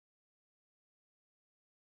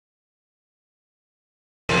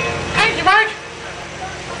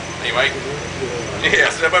you, Mike. Yeah,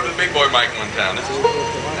 step up to the big boy Mike one time. This is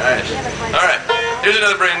nice. All right, here's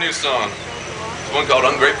another brand new song. It's one called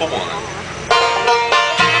Ungrateful One.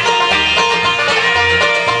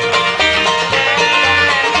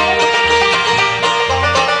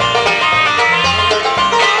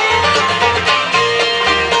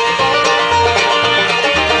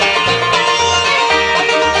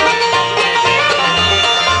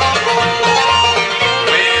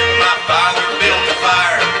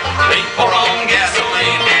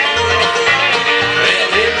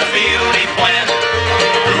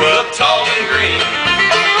 Tall and green,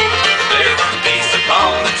 there was peace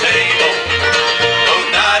upon the table, both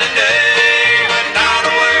night and day, but not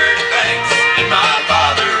a word of thanks did my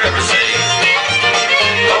father ever say.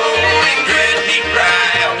 Oh, regret he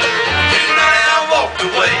cried out, tonight I walked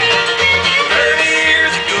away, 30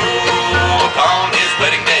 years ago upon his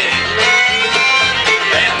wedding day,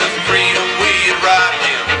 and the freedom we had robbed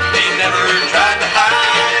him, he never tried to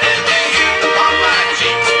hide, and the youth upon my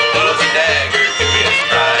cheeks was a dagger to his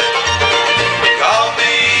pride. Call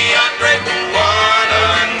me ungrateful one,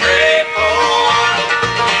 ungrateful one.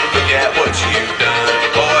 Look at what you've done,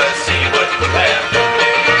 boy, see what you have done.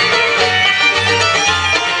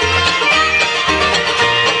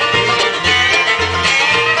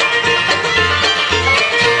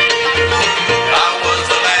 I was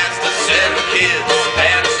the last of 7 kids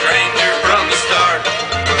and a stranger from the start.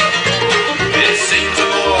 It seems the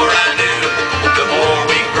more I knew, the more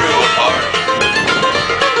we grew apart.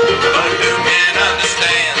 But who can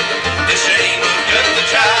understand the shame of just a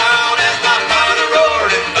child as my father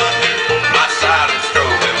roared in thunder, my silence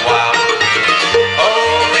drove him wild.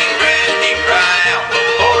 Oh, regret he cried out,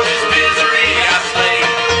 for this misery I slay.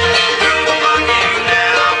 Who among you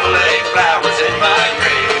now will lay flowers in my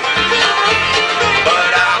grave?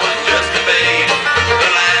 But I was just a babe, the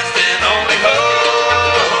last and only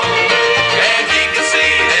hope, and he could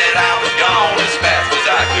see that I was gone as fast as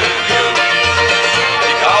I could go.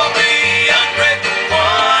 He called me ungrateful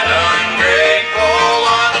one, ungrateful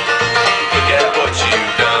one. Look at what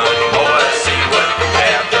you've done, boy, see what you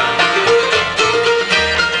have done.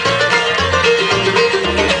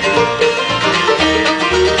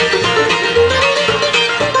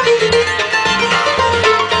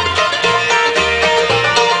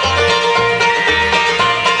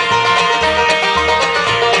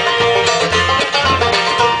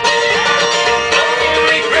 Oh,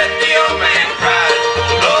 regret the old man cried,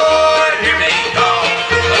 Lord, hear me call.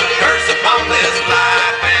 A curse upon this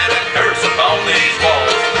life and a curse upon these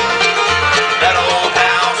walls. That old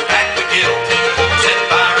house packed with guilt, set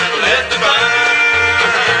fire and let it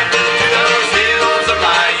burn. To those hills of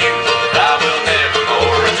my youth, I will never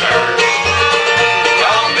more return.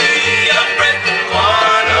 Call me ungrateful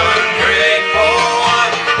one, ungrateful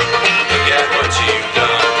one. Look at what you've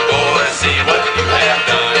done, boy, see what you have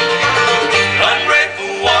done.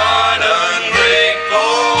 Ungrateful one,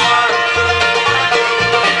 ungrateful one.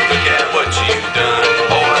 Look at what you've done,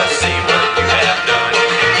 boy, see what you have done.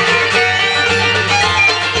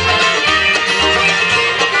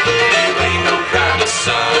 You ain't no kind of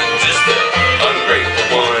son, just an ungrateful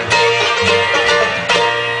one.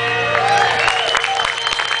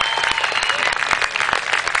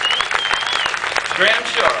 Graham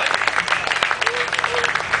Charlotte.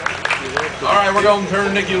 All right, we're going to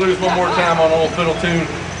turn Nicky loose one more time on old fiddle tune.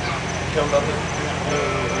 Coming up.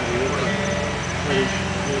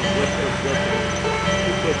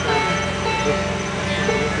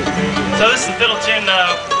 So this is a fiddle tune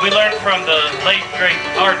we learned from the late, great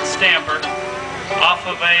Art Stamper off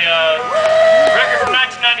of a record from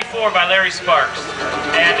 1994 by Larry Sparks.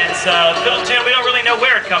 And it's a fiddle tune, we don't really know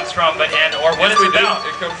where it comes from or what Yes, it's we do. about.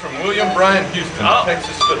 It comes from William Bryan Houston, Oh. the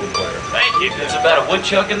Texas fiddle player. Thank you. It's about a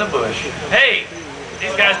woodchuck in the bush. Hey,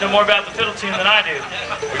 these guys know more about the fiddle tune than I do.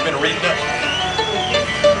 We've been reading up.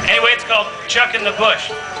 Anyway, it's called Chuck in the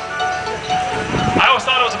Bush. I always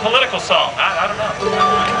thought it was a political song. I don't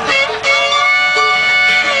know.